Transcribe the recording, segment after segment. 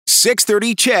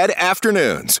6:30 CHED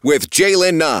Afternoons with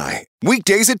Jaylen Nye.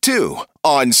 Weekdays at 2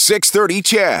 on 6:30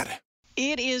 CHED.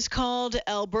 It is called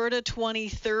Alberta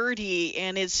 2030,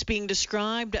 and it's being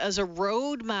described as a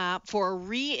roadmap for a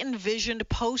re-envisioned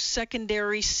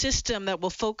post-secondary system that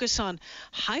will focus on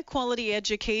high-quality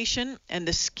education and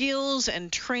the skills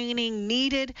and training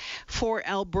needed for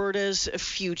Alberta's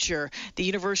future. The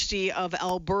University of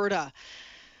Alberta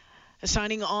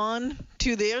signing on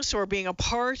to this, or being a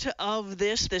part of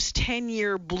this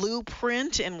 10-year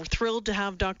blueprint, and we're thrilled to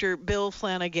have Dr. Bill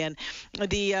Flanagan,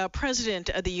 the president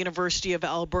of the University of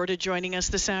Alberta, joining us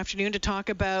this afternoon to talk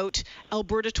about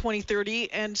Alberta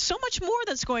 2030 and so much more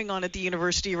that's going on at the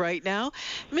university right now.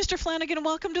 Mr. Flanagan,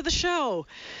 welcome to the show.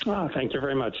 Oh, thank you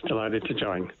very much. Delighted to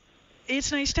join.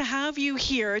 It's nice to have you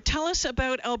here. Tell us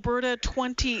about Alberta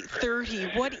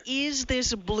 2030. What is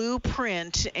this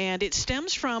blueprint? And it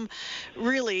stems from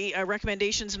really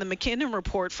recommendations in the McKinnon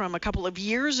report from a couple of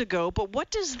years ago. But what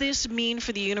does this mean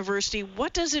for the university?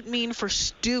 What does it mean for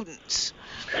students?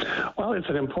 Well, it's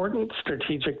an important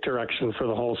strategic direction for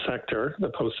the whole sector, the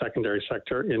post-secondary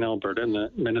sector in Alberta. And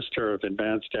the Minister of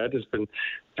Advanced Ed has been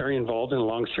very involved in a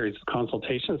long series of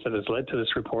consultations that has led to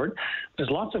this report. There's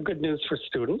lots of good news for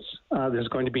students. There's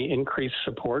going to be increased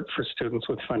support for students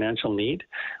with financial need,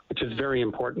 which is very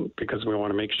important because we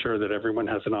want to make sure that everyone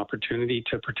has an opportunity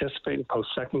to participate in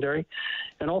post-secondary.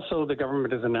 And also the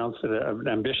government has announced an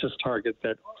ambitious target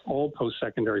that all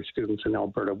post-secondary students in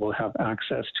Alberta will have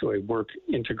access to a work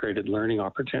integrated learning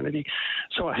opportunity.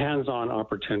 So a hands-on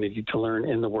opportunity to learn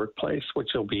in the workplace, which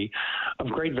will be of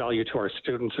great value to our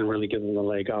students and really give them a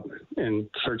leg up in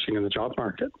searching in the job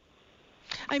market.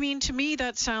 I mean, to me,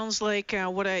 that sounds like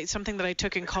something that I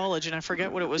took in college, and I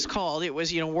forget what it was called. It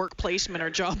was, work placement or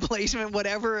job placement,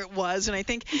 whatever it was. And I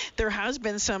think there has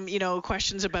been some,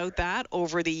 questions about that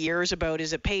over the years about,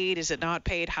 is it paid, is it not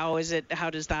paid, how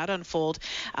does that unfold?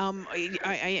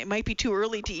 It might be too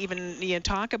early to even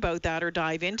talk about that or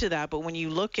dive into that. But when you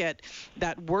look at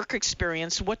that work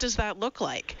experience, what does that look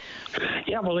like?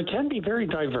 Yeah, well, it can be very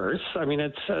diverse. I mean,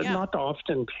 it's not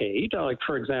often paid. Like,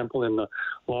 for example, in the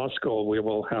law school, we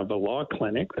will have a law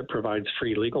clinic that provides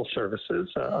free legal services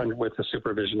with the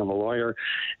supervision of a lawyer.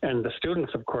 And the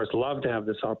students, of course, love to have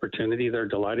this opportunity. They're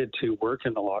delighted to work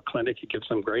in the law clinic. It gives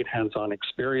them great hands-on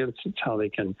experience. It's how they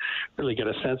can really get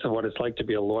a sense of what it's like to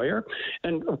be a lawyer.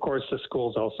 And, of course, the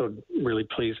school's also really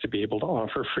pleased to be able to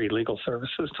offer free legal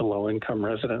services to low-income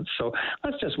residents. So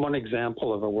that's just one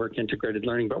example of a work-integrated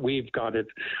learning, but we've got it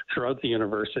throughout the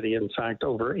university. In fact,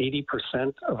 over 80%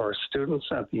 of our students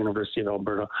at the University of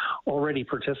Alberta already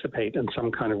participate in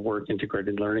some kind of work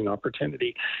integrated learning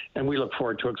opportunity, and we look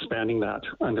forward to expanding that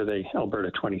under the Alberta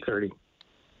 2030.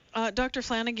 Dr.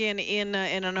 Flanagan, in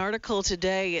an article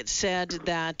today, it said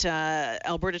that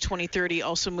Alberta 2030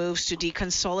 also moves to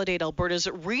deconsolidate Alberta's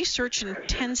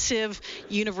research-intensive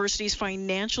universities'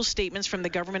 financial statements from the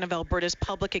Government of Alberta's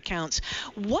public accounts.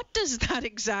 What does that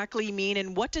exactly mean,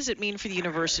 and what does it mean for the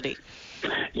university?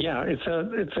 Yeah, it's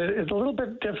a little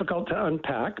bit difficult to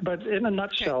unpack, but in a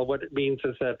nutshell, what it means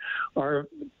is that our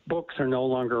books are no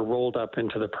longer rolled up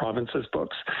into the province's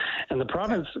books. And the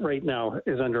province right now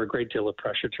is under a great deal of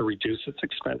pressure to reduce its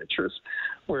expenditures.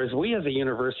 Whereas we as a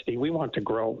university, we want to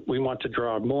grow. We want to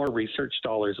draw more research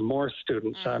dollars, more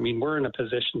students. I mean, we're in a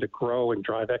position to grow and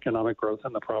drive economic growth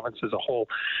in the province as a whole.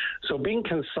 So being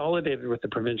consolidated with the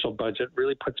provincial budget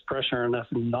really puts pressure on us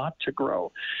not to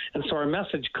grow. And so our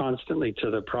message constantly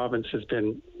to the province has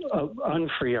been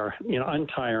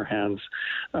untie our hands,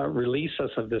 release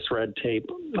us of this red tape,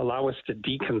 allow us to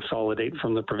deconsolidate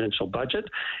from the provincial budget,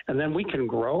 and then we can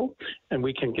grow and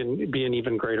we can be an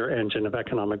even greater engine of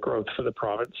economic growth for the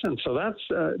province. And so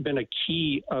that's been a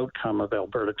key outcome of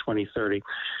Alberta 2030.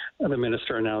 The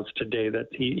minister announced today that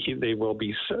they will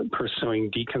be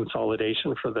pursuing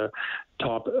deconsolidation for the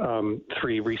top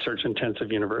 3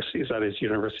 research-intensive universities, that is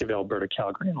University of Alberta,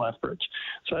 Calgary, and Lethbridge.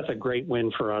 So that's a great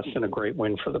win for us and a great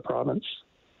win for the province.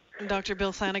 Dr.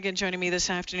 Bill Flanagan joining me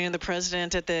this afternoon, the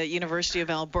president at the University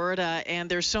of Alberta, and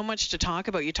there's so much to talk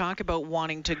about. You talk about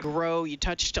wanting to grow. You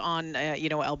touched on,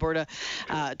 Alberta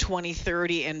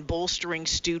 2030 and bolstering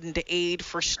student aid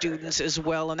for students as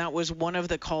well, and that was one of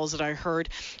the calls that I heard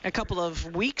a couple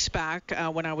of weeks back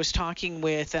when I was talking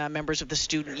with members of the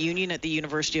student union at the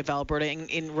University of Alberta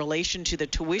in relation to the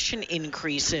tuition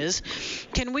increases.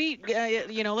 Can we,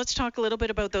 let's talk a little bit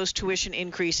about those tuition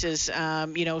increases.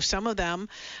 Some of them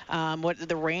what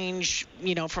the range,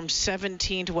 from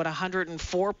 17 to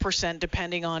 104%,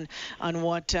 depending on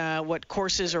what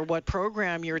courses or what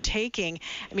program you're taking.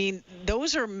 I mean,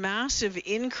 those are massive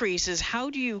increases. How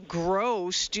do you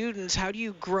grow students? How do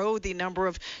you grow the number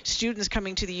of students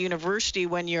coming to the university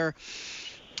when you're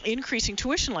increasing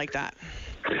tuition like that?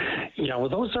 Yeah, well,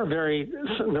 those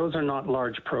are not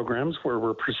large programs where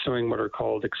we're pursuing what are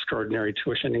called extraordinary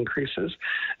tuition increases.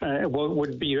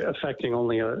 Would be affecting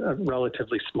only a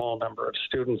relatively small number of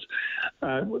students.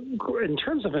 In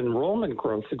terms of enrollment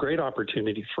growth, the great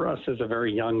opportunity for us is a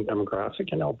very young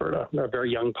demographic in Alberta, a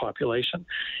very young population.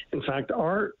 In fact,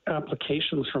 our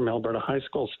applications from Alberta high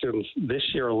school students this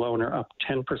year alone are up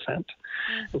 10%.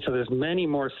 And so there's many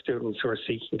more students who are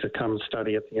seeking to come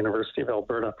study at the University of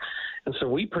Alberta. And so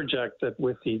we project that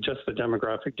with just the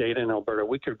demographic data in Alberta,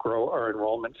 we could grow our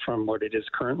enrollment from what it is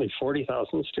currently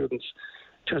 40,000 students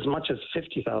to as much as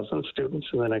 50,000 students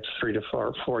in the next 3 to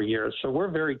 4 years. So we're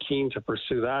very keen to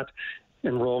pursue that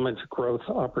enrollment growth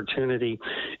opportunity.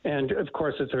 And of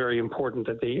course, it's very important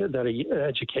that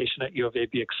education at U of A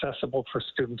be accessible for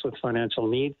students with financial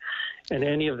need. And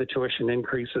any of the tuition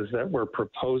increases that we're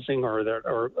proposing or that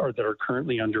are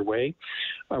currently underway,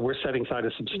 we're setting aside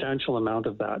a substantial amount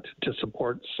of that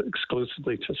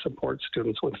exclusively to support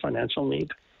students with financial need.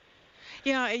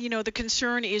 Yeah, the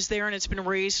concern is there, and it's been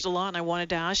raised a lot, and I wanted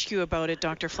to ask you about it,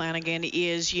 Dr. Flanagan,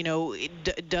 is,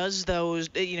 does those,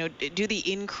 do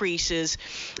the increases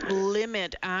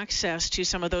limit access to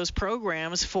some of those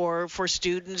programs for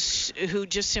students who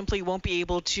just simply won't be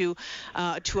able to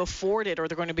afford it, or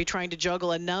they're going to be trying to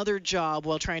juggle another job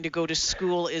while trying to go to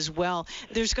school as well?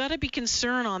 There's got to be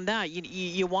concern on that.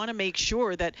 You want to make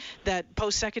sure that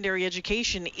post-secondary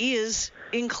education is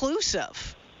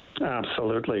inclusive.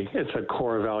 Absolutely. It's a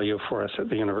core value for us at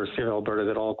the University of Alberta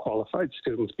that all qualified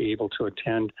students be able to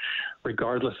attend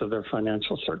regardless of their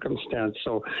financial circumstance.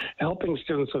 So helping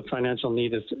students with financial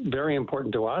need is very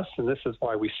important to us, and this is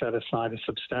why we set aside a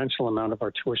substantial amount of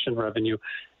our tuition revenue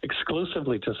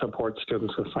exclusively to support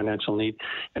students with financial need.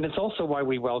 And it's also why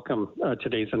we welcome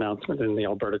today's announcement in the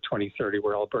Alberta 2030,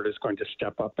 where Alberta is going to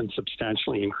step up and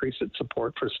substantially increase its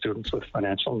support for students with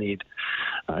financial need.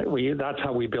 That's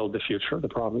how we build the future of the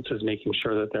province, is making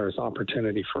sure that there is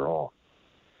opportunity for all.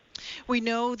 We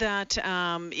know that,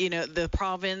 the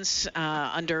province,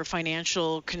 under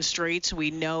financial constraints,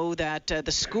 we know that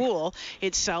the school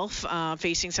itself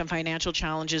facing some financial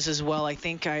challenges as well. I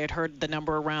think I had heard the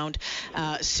number around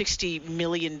 $60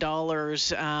 million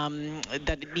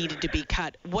that needed to be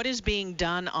cut. What is being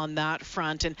done on that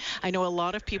front? And I know a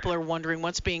lot of people are wondering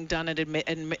what's being done at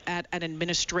an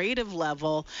administrative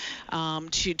level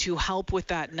to help with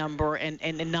that number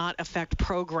and not affect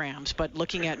programs, but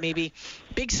looking at maybe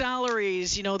big salaries,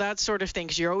 that sort of thing,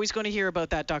 because you're always going to hear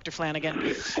about that, Dr.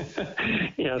 Flanagan.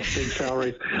 Yes, big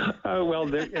salaries.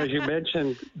 As you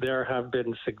mentioned, there have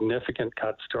been significant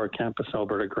cuts to our Campus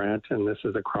Alberta grant, and this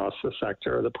is across the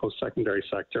sector, the post-secondary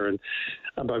sector. And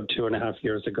about 2.5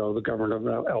 years ago, the government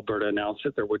of Alberta announced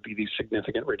that there would be these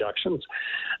significant reductions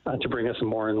to bring us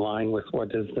more in line with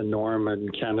what is the norm in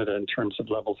Canada in terms of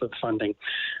levels of funding.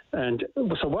 And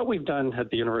so what we've done at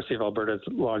the University of Alberta is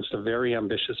launched a very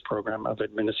ambitious program of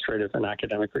administrative and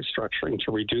academic restructuring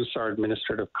to reduce our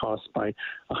administrative costs by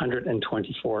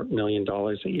 $124 million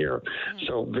a year.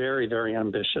 So very, very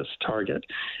ambitious target.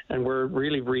 And we're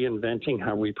really reinventing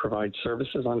how we provide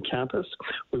services on campus.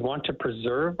 We want to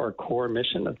preserve our core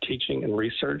mission of teaching and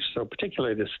research, so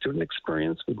particularly the student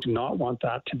experience. We do not want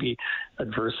that to be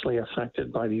adversely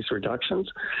affected by these reductions.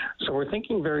 So we're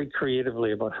thinking very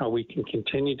creatively about how we can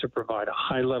continue to provide a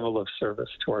high level of service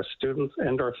to our students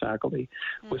and our faculty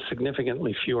with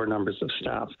significantly fewer numbers of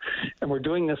staff. And we're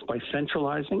doing this by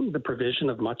centralizing the provision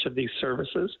of much of these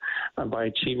services, by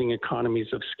achieving economies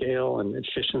of scale and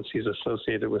efficiencies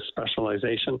associated with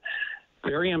specialization.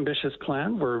 Very ambitious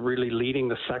plan. We're really leading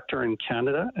the sector in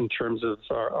Canada in terms of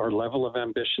our level of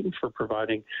ambition for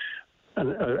providing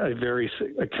a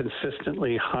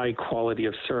consistently high quality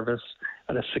of service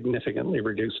at a significantly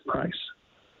reduced price.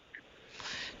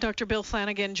 Dr. Bill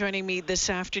Flanagan joining me this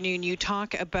afternoon. You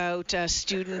talk about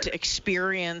student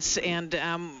experience, and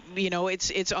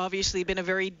it's obviously been a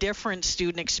very different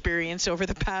student experience over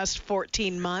the past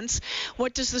 14 months.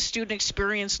 What does the student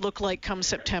experience look like come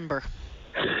September?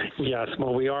 Yes,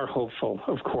 well, we are hopeful,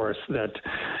 of course, that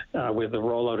with the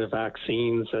rollout of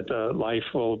vaccines, that life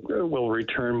will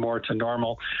return more to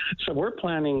normal. So we're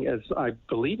planning, as I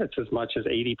believe it's as much as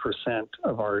 80%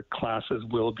 of our classes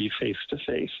will be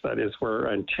face-to-face. That is,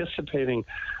 we're anticipating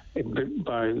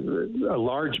by a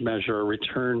large measure a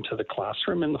return to the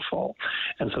classroom in the fall.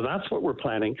 And so that's what we're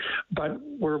planning. But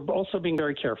we're also being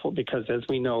very careful because, as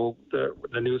we know,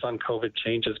 the news on COVID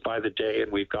changes by the day,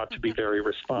 and we've got to be very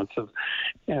responsive.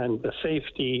 And the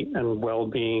safety and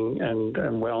well-being and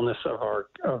wellness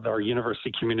of our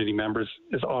university community members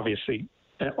is obviously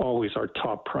always our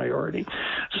top priority.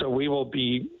 So we will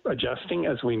be adjusting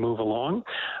as we move along,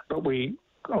 but we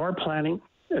are planning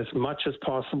as much as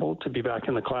possible to be back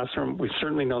in the classroom. We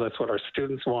certainly know that's what our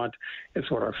students want.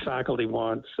 It's what our faculty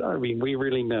wants. I mean, we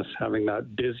really miss having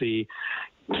that busy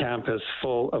campus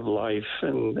full of life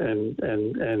and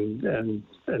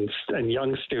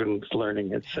young students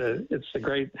learning. It's a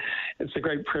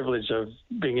great privilege of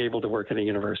being able to work at a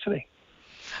university.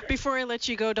 Before I let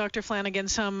you go, Dr. Flanagan,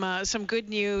 some good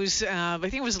news. I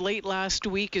think it was late last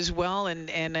week as well,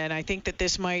 and I think that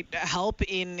this might help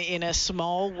in a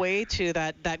small way to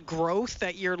that growth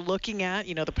that you're looking at.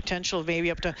 You know, the potential of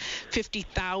maybe up to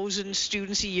 50,000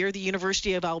 students a year. The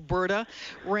University of Alberta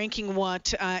ranking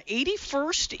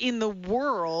 81st in the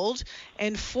world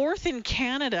and 4th in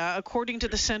Canada, according to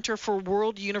the Centre for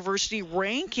World University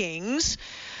Rankings.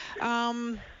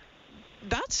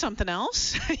 That's something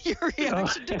else. Your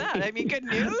reaction to that? I mean, good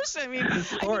news. I mean,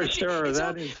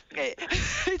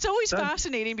 it's always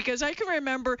fascinating because I can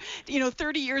remember,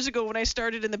 30 years ago when I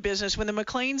started in the business, when the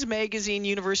Maclean's magazine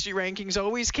university rankings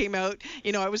always came out.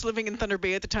 I was living in Thunder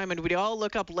Bay at the time, and we'd all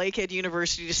look up Lakehead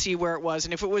University to see where it was,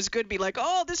 and if it was good, be like,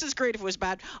 oh, this is great. If it was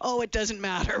bad, oh, it doesn't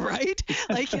matter, right?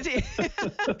 Like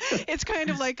it's kind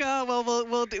of like, oh,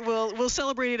 well, we'll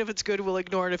celebrate it if it's good, we'll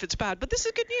ignore it if it's bad. But this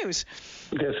is good news.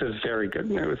 This is very good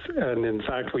news, and in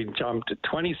fact, we jumped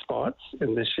 20 spots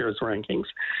in this year's rankings,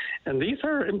 and these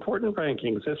are important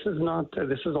rankings. This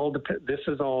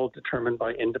is all determined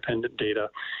by independent data,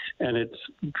 and it's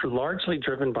largely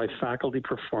driven by faculty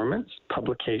performance,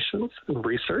 publications, and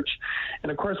research.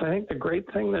 And of course, I think the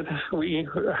great thing that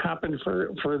happened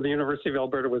for the University of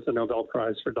Alberta was the Nobel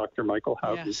Prize for Dr. Michael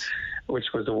Houghton, yes,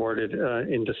 which was awarded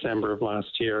in December of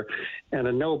last year. And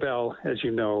a Nobel, as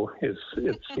you know, it's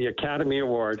the Academy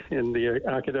Award in the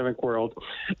academic world.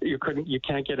 You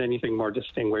can't get anything more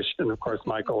distinguished. And of course,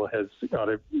 Michael has got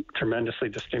a tremendously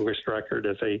distinguished record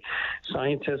as a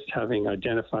scientist, having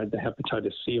identified the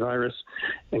hepatitis C virus,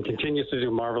 and continues to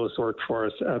do marvelous work for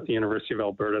us at the University of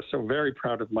Alberta. So very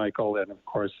proud of Michael, and of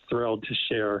course thrilled to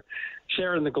share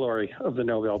in the glory of the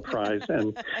Nobel Prize,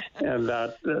 and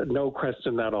that no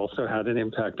question that also had an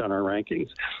impact on our rankings.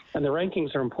 And the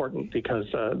rankings are important because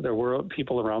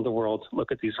people around the world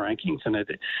look at these rankings, and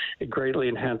it greatly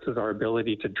enhances our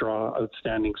ability to draw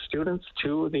outstanding students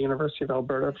to the University of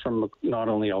Alberta from not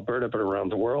only Alberta but around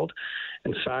the world,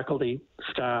 and faculty,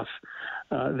 staff.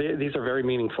 These are very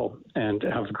meaningful and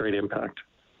have a great impact.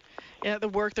 Yeah,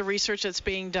 the research that's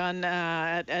being done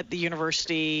at the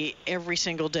university every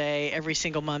single day, every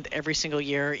single month, every single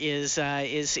year is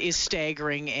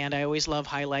staggering, and I always love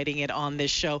highlighting it on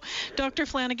this show. Dr.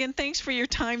 Flanagan, thanks for your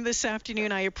time this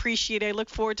afternoon. I appreciate it. I look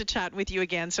forward to chatting with you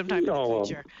again sometime in the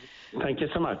future. Thank you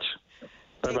so much.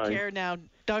 Bye-bye. Take care now.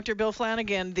 Dr. Bill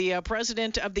Flanagan, the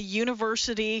president of the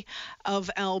University of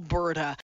Alberta.